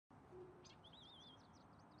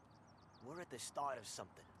we're at the start of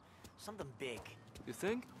something. Something big. You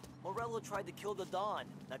think? Morello tried to kill the Don.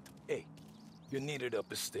 That... Hey, you're needed up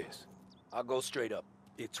the stairs. I'll go straight up.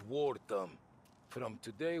 It's war, Thumb. From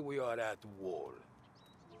today, we are at war.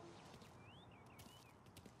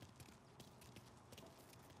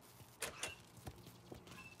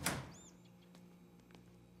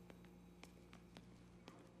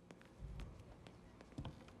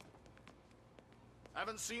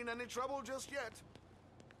 Haven't seen any trouble just yet.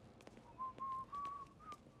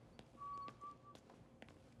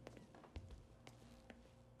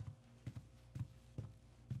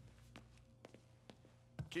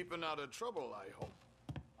 Keeping out of trouble, I hope.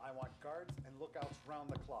 I want guards and lookouts round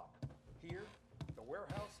the clock. Here, the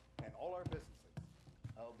warehouse, and all our businesses.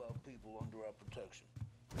 How about people under our protection?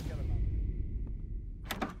 Forget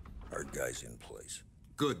about it. Our guy's in place.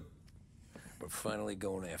 Good. We're finally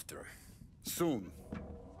going after him. Soon.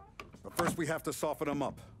 But first we have to soften him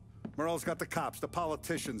up. Morello's got the cops, the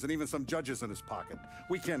politicians, and even some judges in his pocket.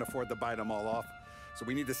 We can't afford to bite them all off, so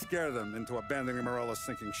we need to scare them into abandoning Morello's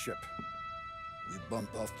sinking ship. We bump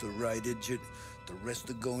off the right idiot, the rest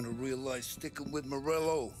are going to realize sticking with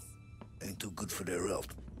Morello ain't too good for their health.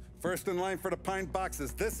 First in line for the pine box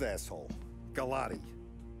is this asshole, Galati.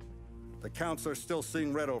 The counselor's still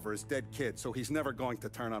seeing red over his dead kid, so he's never going to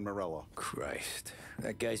turn on Morello. Christ.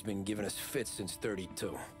 That guy's been giving us fits since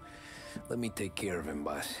 32. Let me take care of him,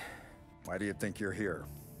 boss. Why do you think you're here?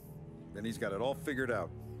 Then he's got it all figured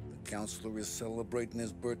out. The counselor is celebrating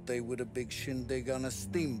his birthday with a big shindig on a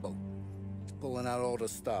steamboat. He's pulling out all the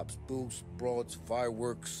stops, booze, broads,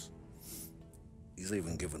 fireworks. He's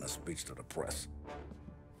even giving a speech to the press.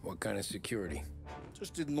 What kind of security?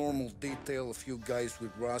 Just in normal detail, a few guys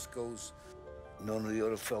with Roscoe's. None of the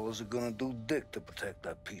other fellas are gonna do dick to protect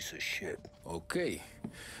that piece of shit. Okay.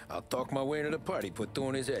 I'll talk my way into the party, put two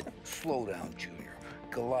in his head. Slow down, Junior.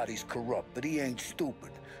 Galati's corrupt, but he ain't stupid.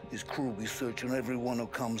 His crew be searching everyone who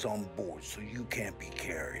comes on board, so you can't be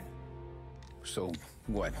carried. So,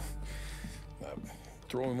 what?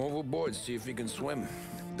 Throw him overboard, see if he can swim.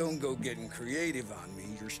 Don't go getting creative on me.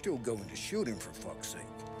 You're still going to shoot him, for fuck's sake.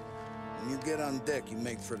 When you get on deck, you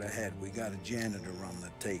make for the head. We got a janitor on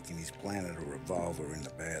the take, and he's planted a revolver in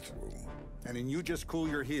the bathroom. And then you just cool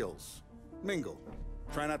your heels. Mingle.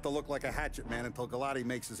 Try not to look like a hatchet man until Galati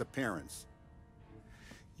makes his appearance.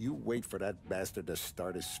 You wait for that bastard to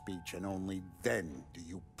start his speech, and only then do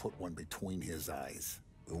you put one between his eyes.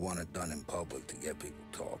 We want it done in public to get people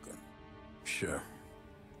talking. Sure.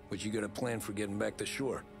 But you got a plan for getting back to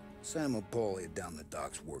shore? Sam and Paul are down the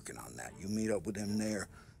docks working on that. You meet up with them there,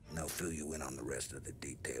 and they'll fill you in on the rest of the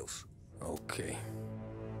details. Okay.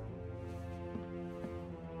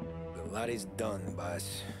 Galati's done,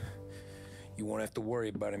 boss. You won't have to worry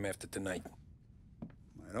about him after tonight.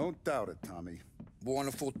 I don't doubt it, Tommy.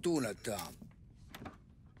 Buona fortuna, Tom.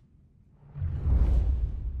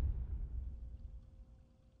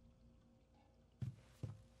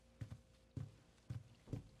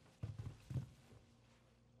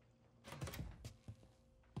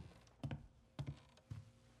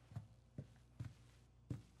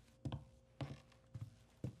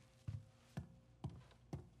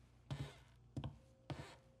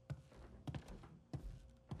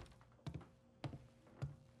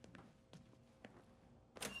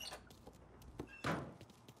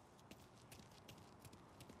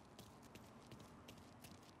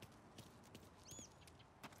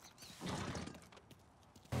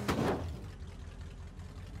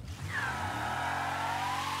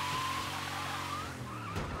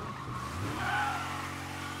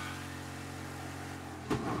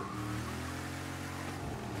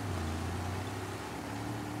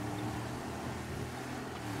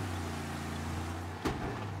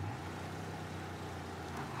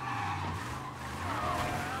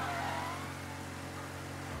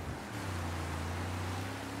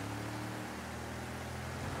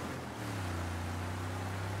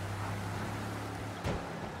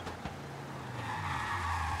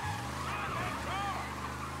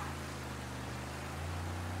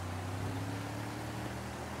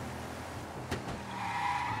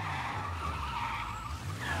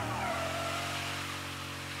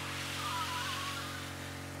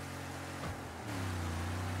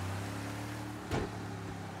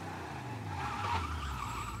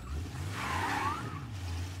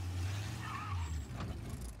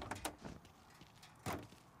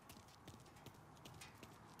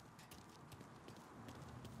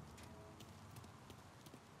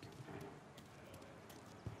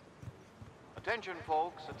 Attention,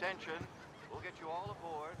 folks, attention. We'll get you all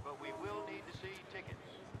aboard, but we will need to see tickets.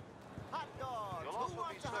 Hot dogs! You'll Who also be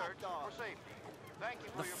wants a hot searched dog? for safety. Thank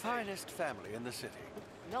you for The your finest family in the city.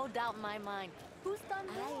 No doubt in my mind. Who's done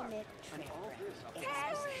more? I met Trevor.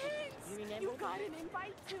 You got an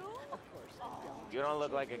invite too? Of course I don't. You don't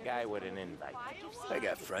look like a guy with an invite. I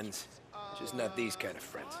got friends. Just not these kind of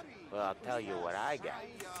friends. Well, I'll tell you what I got.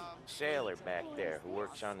 Sailor back there who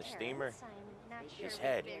works on the steamer. His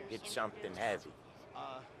head hit something heavy.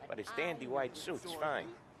 But his dandy white suit's fine.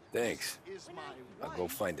 Thanks. I'll go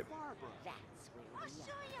find him. I'll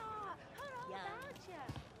show y'all. Heard all about ya.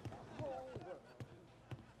 The whole world.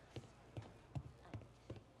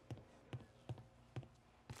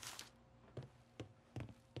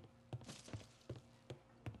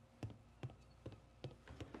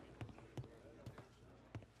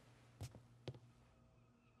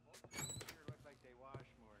 Look like they wash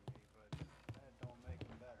more than me, but that don't make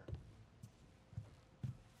them better.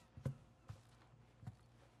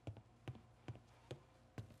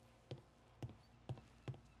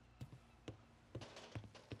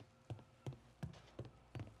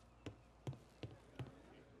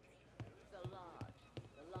 The lodge.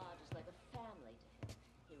 The lodge is like a family to him.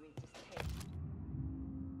 He reads his tape.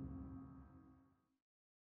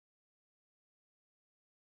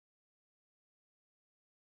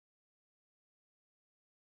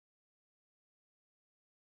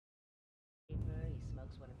 He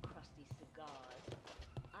smokes one of Krusty's cigars.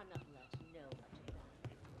 I'm not allowed to know much about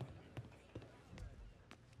it.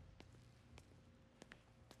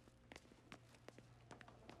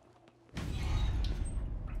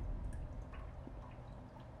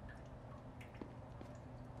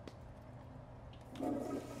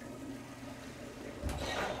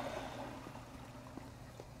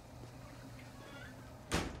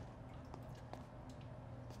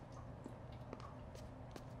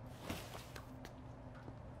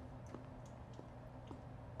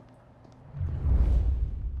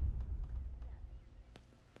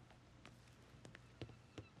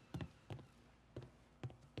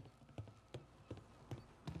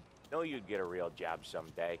 Know you'd get a real job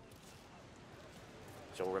someday.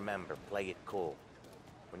 So remember, play it cool.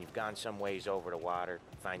 When you've gone some ways over the water,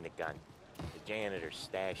 find the gun. The janitor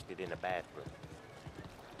stashed it in the bathroom.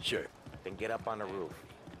 Sure. Then get up on the roof.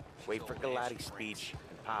 Wait for Galati's speech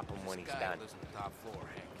and pop him when he's done.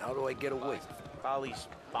 How do I get away? Polly's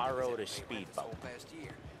borrowed a speedboat.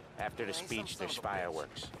 After the speech, there's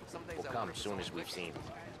fireworks. We'll come soon as we've seen them.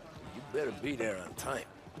 You better be there on time.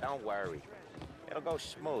 Don't worry. It'll go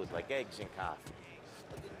smooth like eggs and coffee.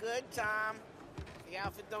 Looking good, Tom. The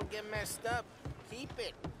outfit don't get messed up. Keep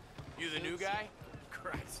it. You the new guy?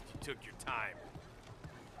 Christ, you took your time.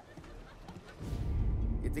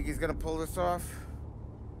 You think he's gonna pull this off?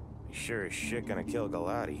 He's sure as shit gonna kill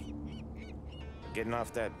Galati. Getting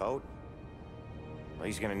off that boat? Well,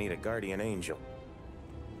 he's gonna need a guardian angel.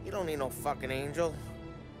 He don't need no fucking angel.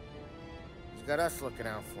 He's got us looking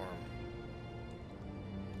out for him.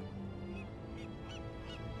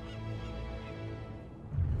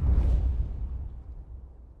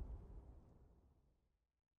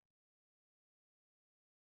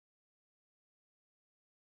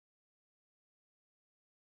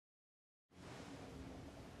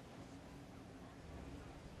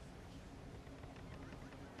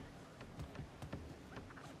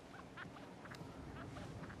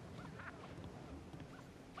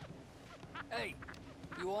 Hey,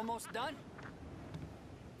 you almost done?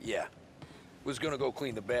 Yeah. Was gonna go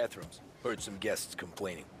clean the bathrooms. Heard some guests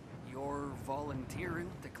complaining. You're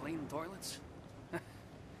volunteering to clean toilets?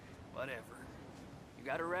 Whatever. You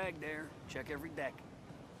got a rag there. Check every deck.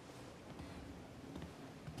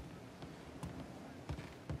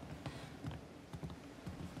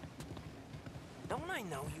 Don't I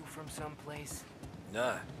know you from someplace?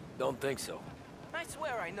 Nah, don't think so. I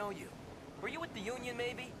swear I know you. Were you with the Union,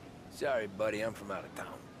 maybe? Sorry, buddy, I'm from out of town.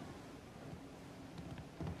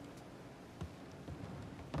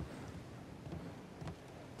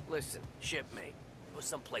 Listen, shipmate. It was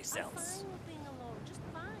someplace else. I'm fine with being alone, just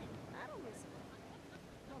fine. I don't miss it.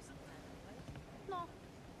 No, sometimes, no.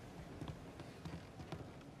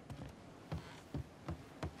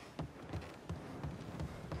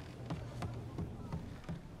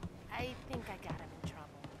 I think I got him in trouble.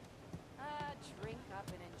 Drink up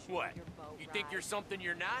and enjoy What? your boat You think ride. you're something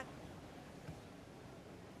you're not?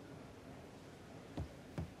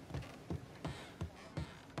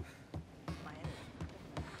 My enemy.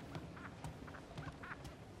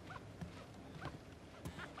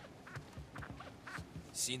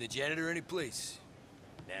 Seen the janitor any place?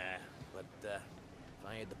 Nah, but if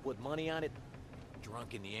I had to put money on it,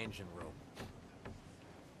 drunk in the engine room.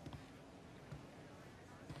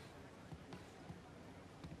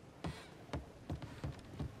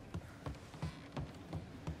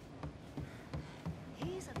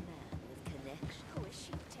 He's a man with connections. Who is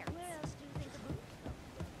she, Terrence? Where else do you think the booze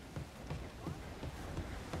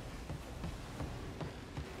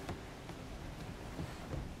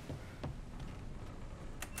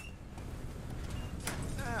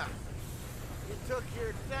Ah, you took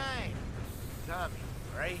your time. Tommy,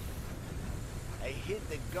 right? I hid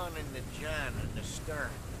the gun in the john on the stern.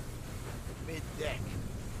 Mid-deck.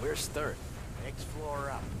 Where's stern? Next floor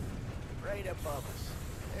up. Right above us.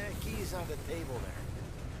 Key's on the table there.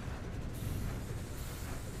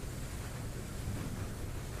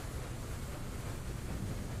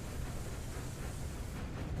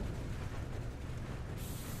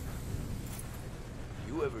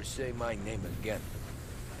 You ever say my name again,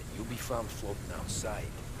 and you'll be found floating outside.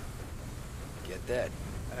 Get that?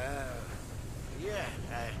 Yeah,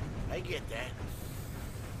 I get that.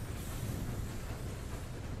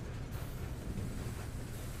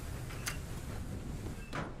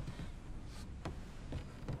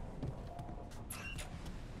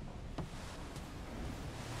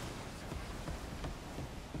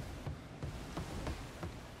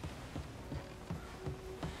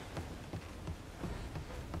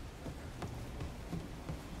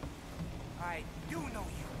 I do know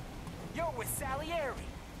you. You're with Salieri.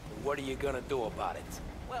 What are you gonna do about it?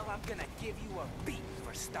 Well, I'm gonna give you a beat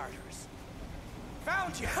for starters.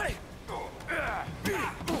 Found you!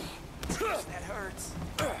 Jeez, that hurts.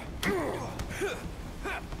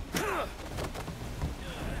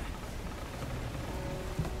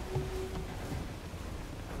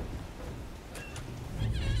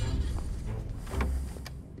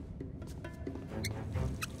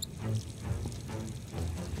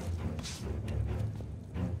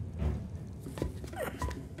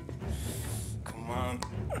 Come on.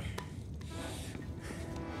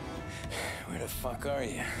 Where the fuck are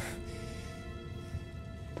you?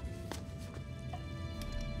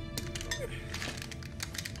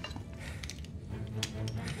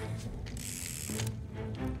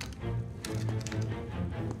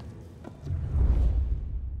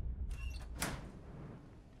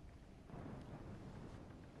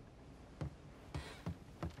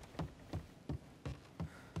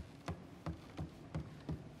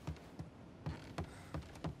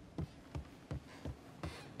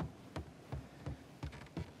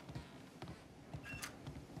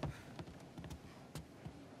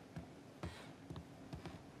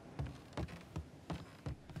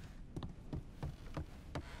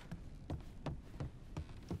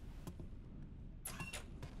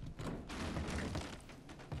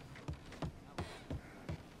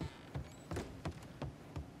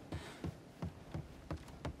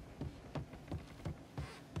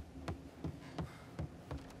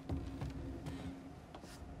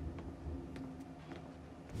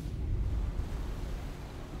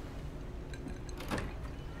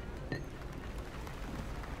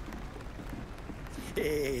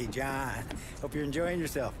 Hey, John. Hope you're enjoying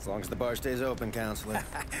yourself. As long as the bar stays open, counselor.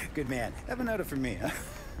 Good man. Have a note from me, huh?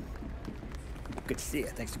 Good to see you.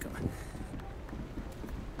 Thanks for coming.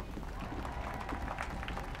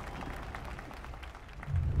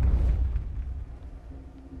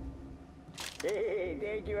 Hey,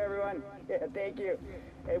 thank you, everyone. Yeah, thank you.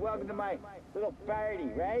 Hey, welcome to my little party,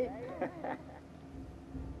 right?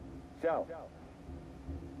 So,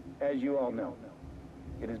 as you all know,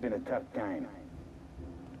 it has been a tough time.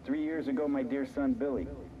 3 years ago, my dear son, Billy,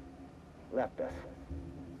 left us.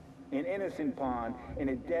 An innocent pawn in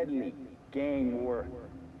a deadly gang war.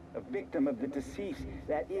 A victim of the deceased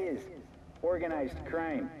that is organized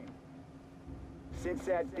crime. Since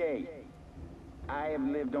that day, I have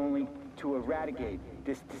lived only to eradicate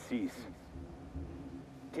this disease.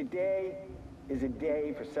 Today is a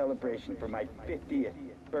day for celebration for my 50th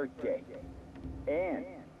birthday. And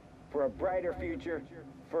for a brighter future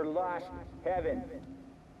for lost heaven.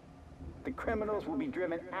 The criminals will be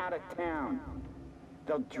driven out of town.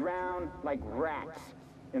 They'll drown like rats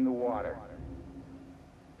in the water.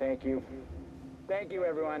 Thank you. Thank you,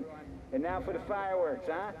 everyone. And now for the fireworks,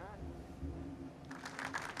 huh?